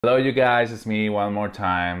Hello you guys, it's me one more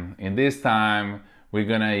time. In this time, we're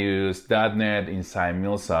gonna use .NET inside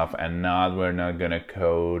Mulesoft and we're not gonna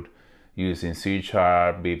code using C#,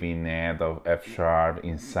 VBNet or F#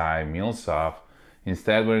 inside Mulesoft.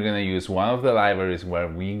 Instead, we're gonna use one of the libraries where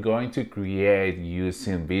we're going to create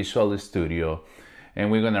using Visual Studio, and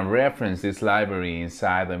we're gonna reference this library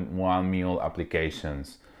inside the One Mule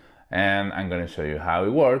applications. And I'm gonna show you how it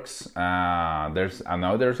works. I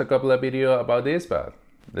know there's a couple of videos about this, but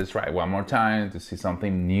let's try it one more time to see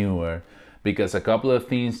something newer, because a couple of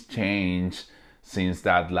things changed since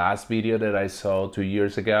that last video that I saw 2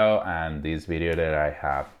 years ago and this video that I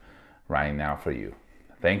have right now for you.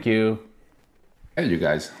 Thank you. Hey you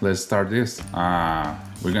guys, let's start this.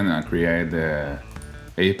 We're gonna create the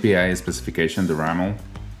API specification, the RAML,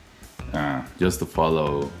 just to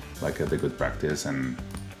follow like the good practice and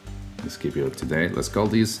just keep you up to date. Let's call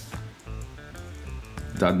this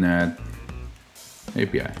 .NET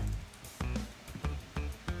API,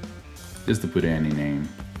 just to put any name.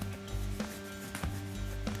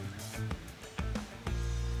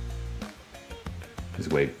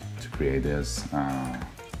 Just wait to create this.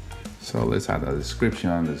 So let's add a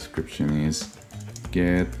description. The description is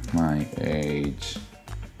get my age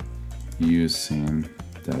using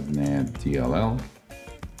 .NET DLL,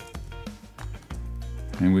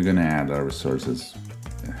 and we're gonna add our resources,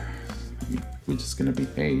 which is gonna be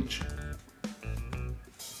age.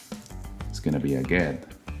 Gonna be a get.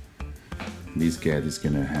 This get is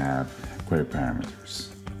gonna have query parameters.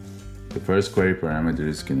 The first query parameter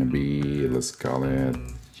is gonna be, let's call it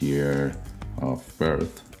year of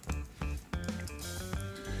birth.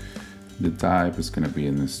 The type is gonna be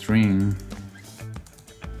in a string.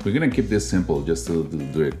 We're gonna keep this simple just to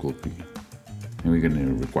do it quickly. And we're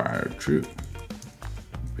gonna require true.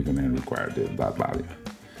 We're gonna require that value.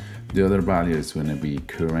 The other value is gonna be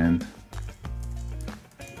current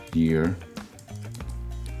year.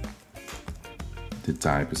 The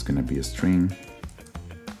type is going to be a string.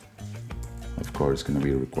 Of course, it's going to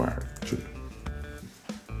be required true.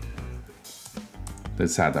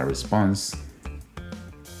 Let's add a response.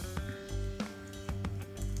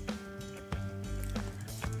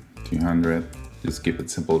 $200. Just keep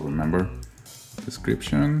it simple, remember.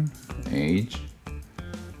 Description, age,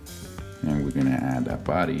 and we're going to add a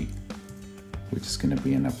body, which is going to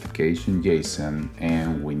be an application JSON,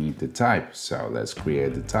 and we need the type. So let's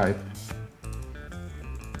create the type.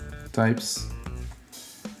 Types.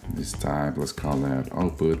 This type, let's call that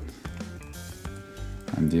output,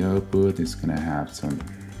 and the output is gonna have some,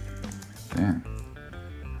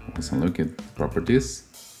 let's look at properties,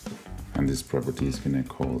 and this property is gonna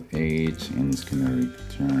call age, and it's gonna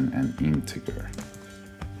return an integer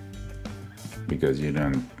because you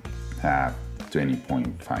don't have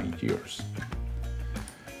 20.5 years.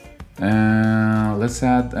 Let's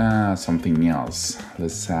add something else.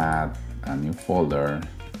 Let's add a new folder,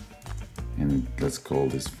 and let's call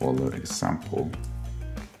this folder example.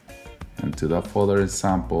 And to that folder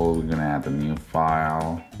example, we're gonna add a new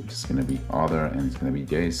file, which is gonna be other, and it's gonna be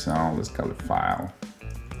JSON. Let's call it file.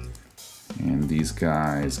 And this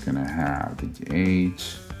guy is gonna have the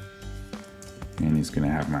age, and it's gonna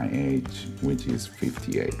have my age, which is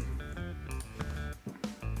 58.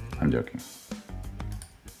 I'm joking.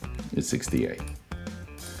 It's 68.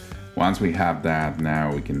 Once we have that,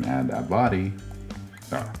 now we can add a body.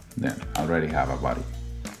 Then I already have a body,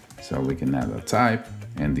 so we can add a type,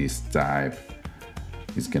 and this type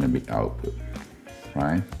is gonna be output,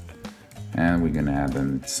 right? And we're gonna add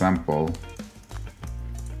an example,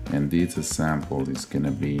 and this example is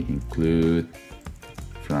gonna be include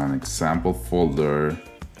from example folder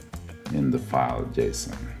in the file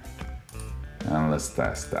JSON. And let's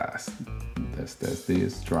test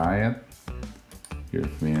this, try it. Your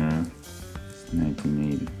film is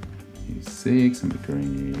 1986 and the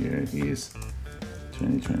current year is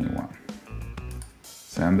 2021.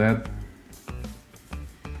 Send that,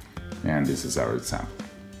 and this is our example.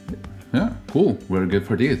 Yeah, cool, we're good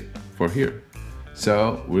for this, for here.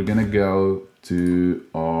 So we're gonna go to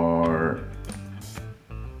our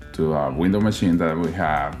window machine that we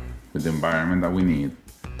have with the environment that we need,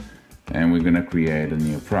 and we're gonna create a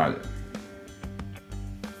new project.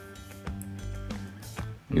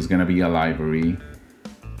 It's gonna be a library,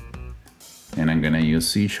 and I'm gonna use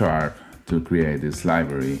C# to create this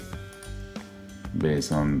library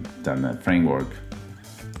based on .NET framework.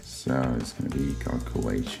 So it's gonna be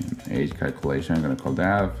calculation, age calculation, I'm gonna call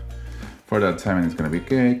that. For that time, it's gonna be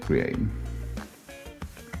okay, create.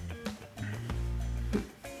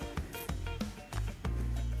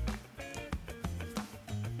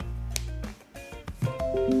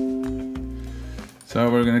 So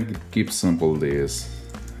we're gonna keep simple this.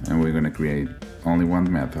 and we're gonna create only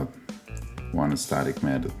one method, one static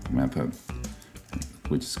method,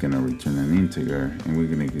 which is gonna return an integer, and we're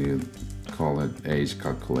gonna call it age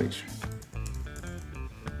calculation.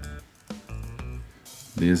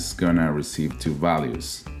 This is gonna receive two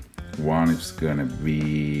values. One is gonna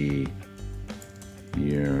be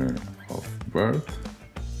year of birth,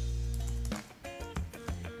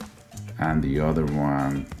 and the other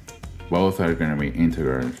one, both are gonna be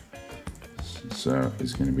integers, so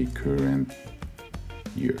it's gonna be current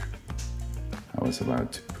year. I was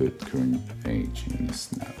about to put current age in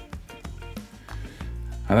this now.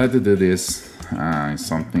 I like to do this. It's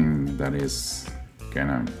something that is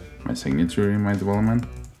kind of my signature in my development.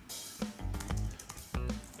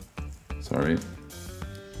 Sorry.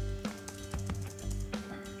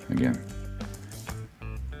 Again.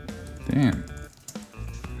 Damn.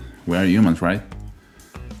 We are humans, right?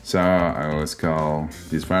 So I always call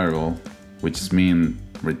this variable, which is mean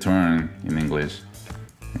return in English,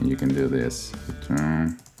 and you can do this.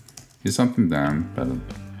 Return is something done, but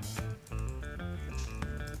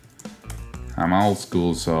I'm old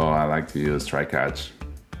school, so I like to use try catch.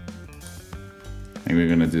 And we're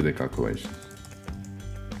gonna do the calculations.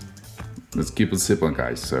 Let's keep it simple,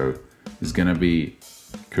 guys. So it's gonna be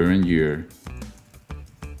current year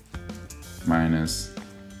minus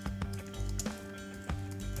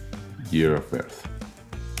year of birth.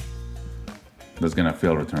 That's gonna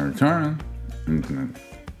fill return.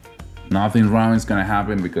 Nothing wrong is gonna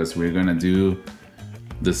happen because we're gonna do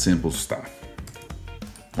the simple stuff.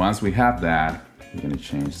 Once we have that, we're gonna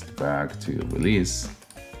change back to release,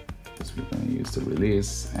 because we're gonna use the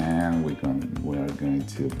release, and we are going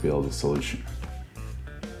to build a solution.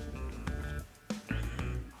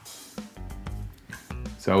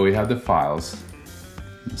 So we have the files.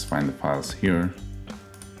 Let's find the files here.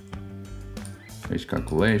 Page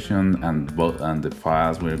calculation, and the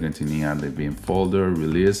files we're going to need are the bin folder,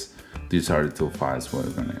 release. These are the two files we're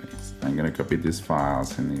gonna use. I'm gonna copy these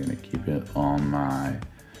files and I'm gonna keep it on my.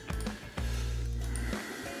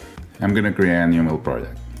 I'm gonna create a new Mule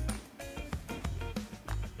project.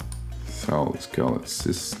 So let's call it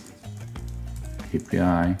sys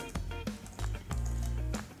API.NET.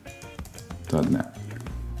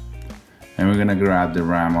 And we're gonna grab the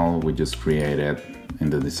RAML we just created in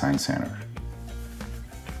the design center.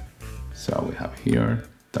 So we have here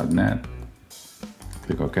 .NET.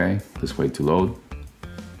 Click OK. Let's wait to load.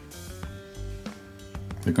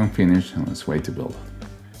 Click on finish and let's wait to build.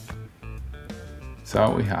 So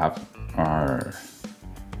we have our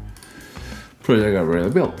project already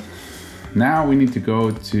built. Now we need to go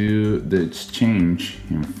to the Exchange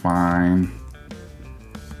and find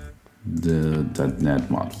the .NET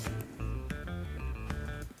model.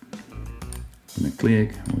 I'm gonna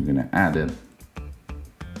click, and we're gonna add it,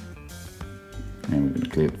 and we're gonna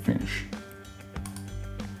click finish.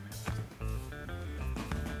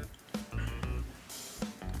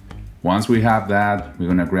 Once we have that, we're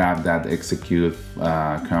gonna grab that execute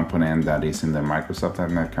component that is in the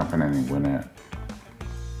Microsoft.NET component, and we're gonna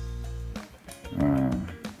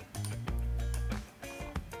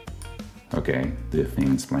okay, the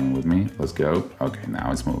thing's playing with me. Let's go. Okay,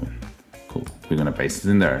 now it's moving. Cool. We're gonna paste it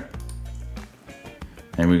in there.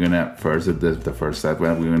 And we're gonna the first step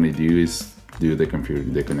what we're gonna do is do the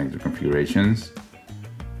connector configurations.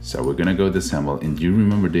 So we're gonna go disassemble. And do you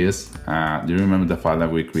remember this? Do you remember the file that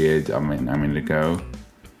we created a minute ago?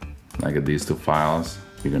 Like these two files.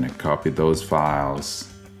 We're gonna copy those files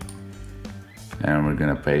and we're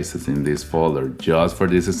gonna paste it in this folder just for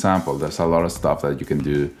this example. There's a lot of stuff that you can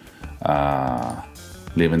do,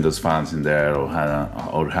 leaving those files in there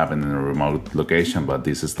or having in a remote location, but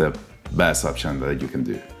this is the best option that you can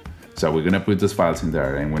do. So we're gonna put those files in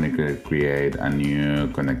there and we're gonna create a new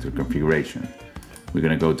connector configuration. We're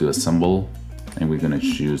gonna go to assemble and we're gonna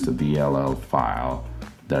choose the DLL file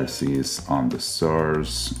that is on the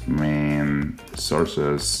source, main,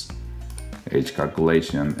 sources, age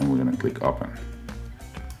calculation, and we're gonna click open.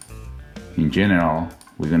 In general,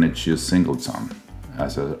 we're gonna choose singleton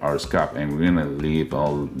as our scope, and we're gonna leave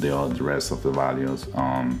all the rest of the values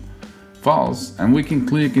on false. And we can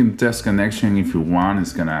click in test connection if you want.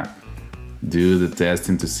 It's gonna do the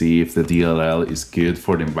testing to see if the DLL is good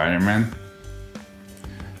for the environment.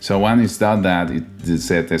 So when it's done that, it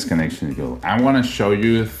said test connection go. I want to show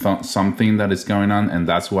you something that is going on, and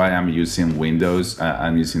that's why I'm using Windows.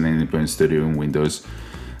 I'm using Anypoint Studio in Windows.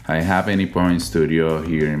 I have Anypoint Studio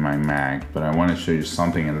here in my Mac, but I want to show you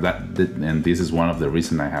something, and this is one of the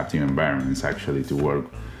reasons I have two environments actually to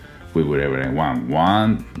work with whatever I want.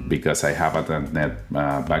 One, because I have a .NET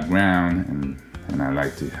background, and I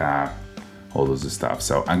like to have all those stuff.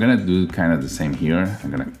 So I'm gonna do kind of the same here.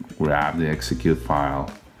 I'm gonna grab the execute file.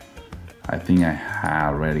 I think I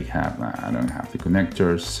already have, I don't have the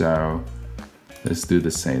connector, so let's do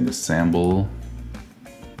the same, the sample.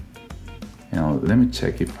 Let me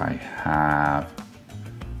check if I have,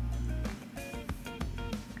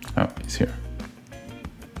 oh, it's here.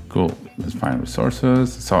 Cool, let's find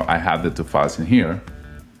resources. So I have the two files in here.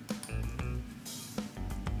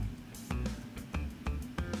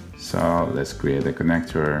 So let's create a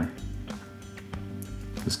connector.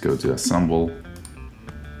 Let's go to assemble.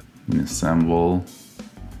 Assemble,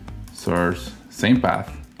 source, same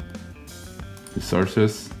path.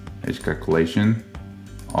 Resources, edge calculation,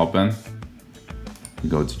 open.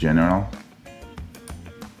 Go to general,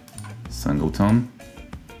 singleton,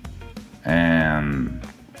 and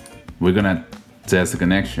we're gonna test the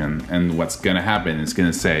connection. And what's gonna happen is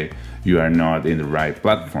gonna say you are not in the right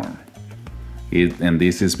platform. And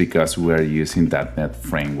this is because we are using .NET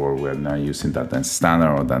Framework. We're not using .NET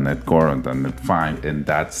Standard or .NET Core or .NET 5, and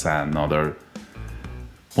that's another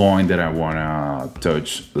point that I wanna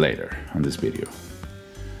touch later on this video.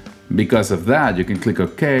 Because of that, you can click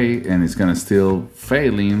OK, and it's gonna still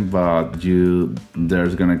failing, but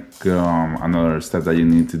there's gonna come another step that you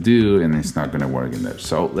need to do, and it's not gonna work in there.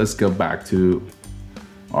 So let's go back to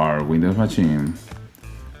our Windows machine,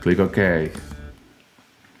 click OK.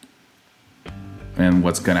 And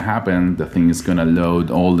what's gonna happen, the thing is gonna load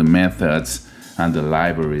all the methods and the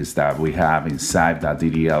libraries that we have inside that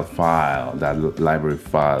DDL file, that library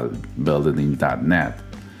file built in .NET.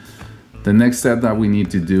 The next step that we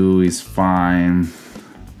need to do is find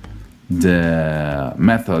the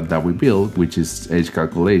method that we built, which is edge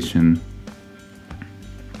calculation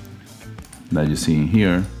that you see in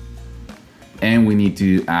here. And we need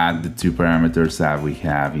to add the two parameters that we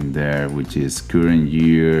have in there, which is current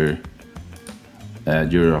year,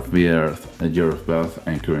 year of birth,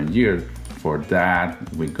 and current year. For that,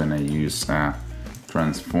 we're gonna use a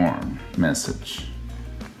transform message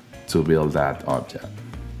to build that object.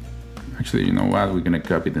 Actually, you know what? We're gonna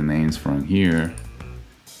copy the names from here,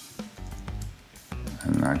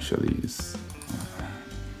 and actually,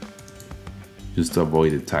 just to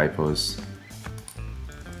avoid the typos.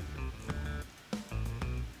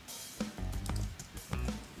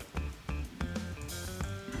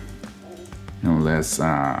 And let's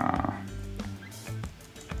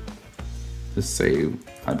say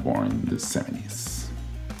I born in the 70s.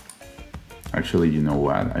 Actually, you know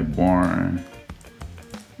what? I born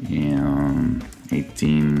in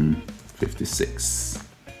 1856.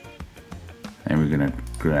 And we're gonna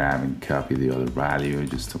grab and copy the other value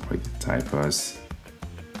just to avoid the typos.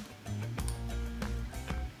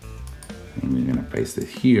 And we're gonna paste it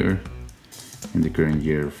here. And the current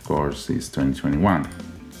year, of course, is 2021.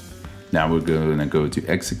 Now we're gonna go to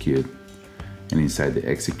execute, and inside the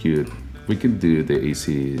execute, we can do the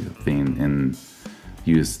easy thing and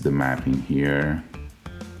use the mapping here.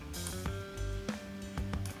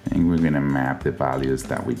 And we're gonna map the values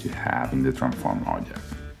that we have in the transform object.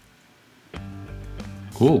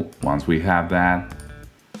 Cool, once we have that,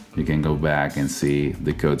 you can go back and see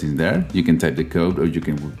the code in there. You can type the code, or you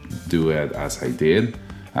can do it as I did,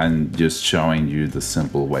 and just showing you the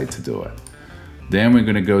simple way to do it. Then we're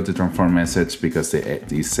gonna go to transform message, because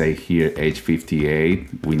they say here age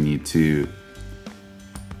 58. We need to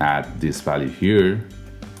add this value here.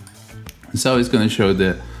 So it's gonna show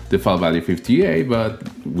the default value 58, but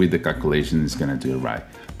with the calculation, it's gonna do it right.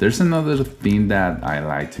 There's another thing that I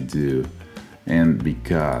like to do, and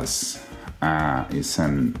because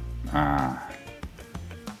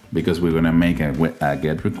because we're gonna make a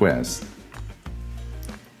GET request.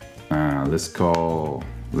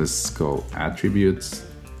 Let's call attributes,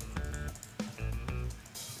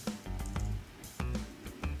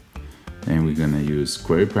 and we're gonna use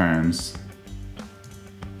query params,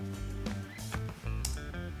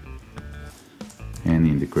 and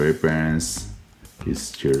in the query params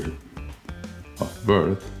is year of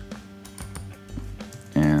birth,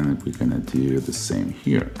 and we're gonna do the same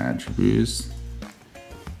here, attributes,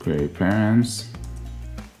 query params,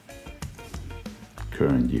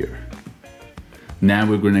 current year. Now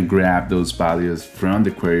we're gonna grab those values from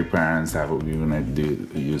the query params that we're gonna do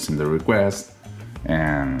using the request,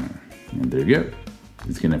 and there you go.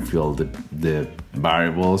 It's gonna fill the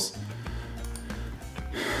variables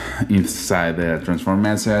inside the transform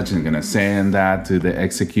message, and gonna send that to the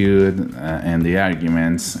execute and the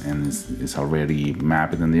arguments, and it's already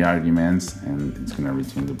mapped in the arguments, and it's gonna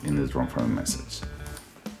return in the transform message.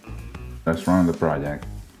 Let's run the project,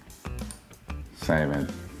 save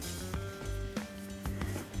it.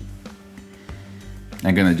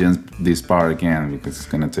 I'm gonna jump this part again because it's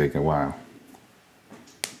gonna take a while.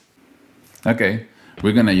 Okay,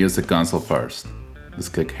 we're gonna use the console first. Let's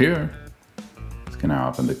click here. It's gonna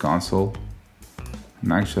open the console.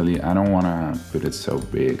 And actually, I don't wanna put it so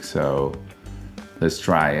big, so let's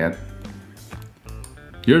try it.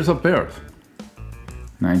 Years of birth,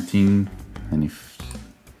 1990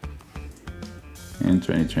 and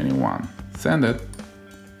 2021. Send it.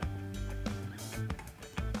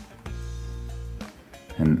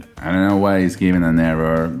 And I don't know why it's giving an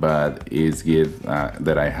error, but it's give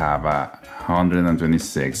that I have a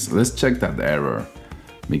 126. Let's check that error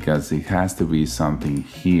because it has to be something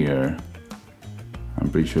here. I'm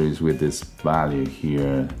pretty sure it's with this value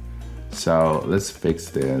here. So let's fix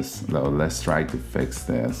this. Let's try to fix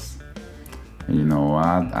this. And you know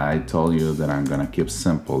what? I told you that I'm gonna keep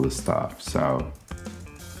simple the stuff. So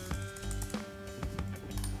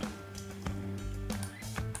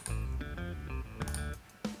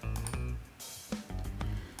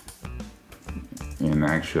and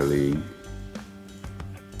actually,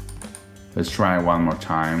 let's try one more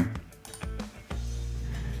time.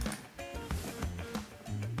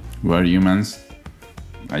 We're humans.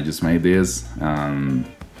 I just made this, and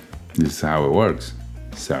this is how it works.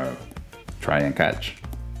 So try and catch.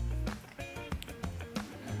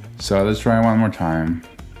 So let's try one more time.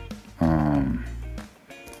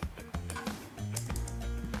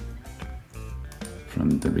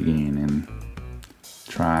 From the beginning,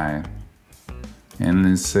 try. And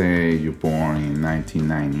let's say you're born in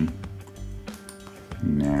 1990.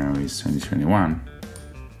 Now it's 2021.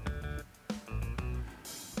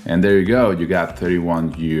 And there you go, you got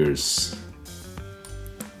 31 years.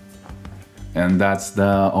 And that's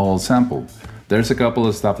the whole sample. There's a couple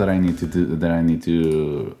of stuff that I need to do, that I need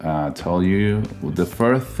to tell you. The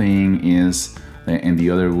first thing is, in the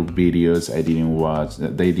other videos I didn't watch,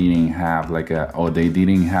 they didn't have they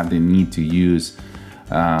didn't have the need to use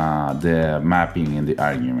the mapping in the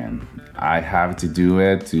argument. I have to do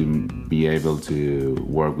it to be able to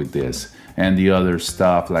work with this. And the other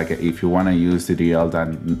stuff, like if you want to use DDL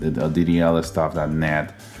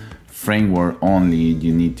stuff.net framework only,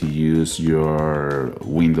 you need to use your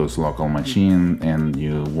Windows local machine, and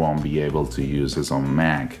you won't be able to use this on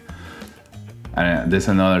Mac. There's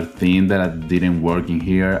another thing that didn't work in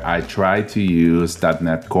here. I tried to use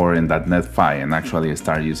 .NET Core and .NET 5, and actually I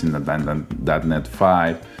started using the .NET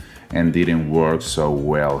 5 and didn't work so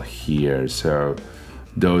well here. So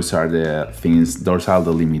those are the things, those are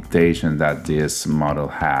the limitations that this model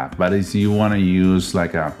have. But if you want to use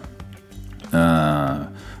like a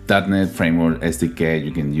 .NET Framework SDK,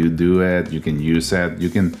 you can do it, you can use it, you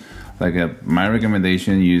can, my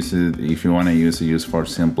recommendation, use it if you want to use for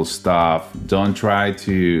simple stuff. Don't try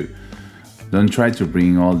to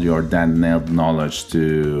bring all your .NET knowledge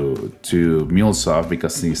to Mulesoft,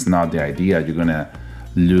 because it's not the idea. You're gonna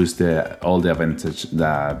lose all the advantage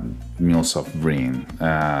that Mulesoft bring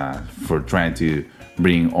for trying to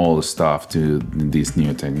bring all the stuff to this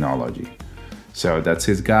new technology. So that's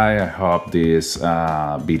it, guys. I hope this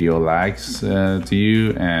video likes to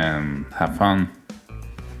you, and have fun.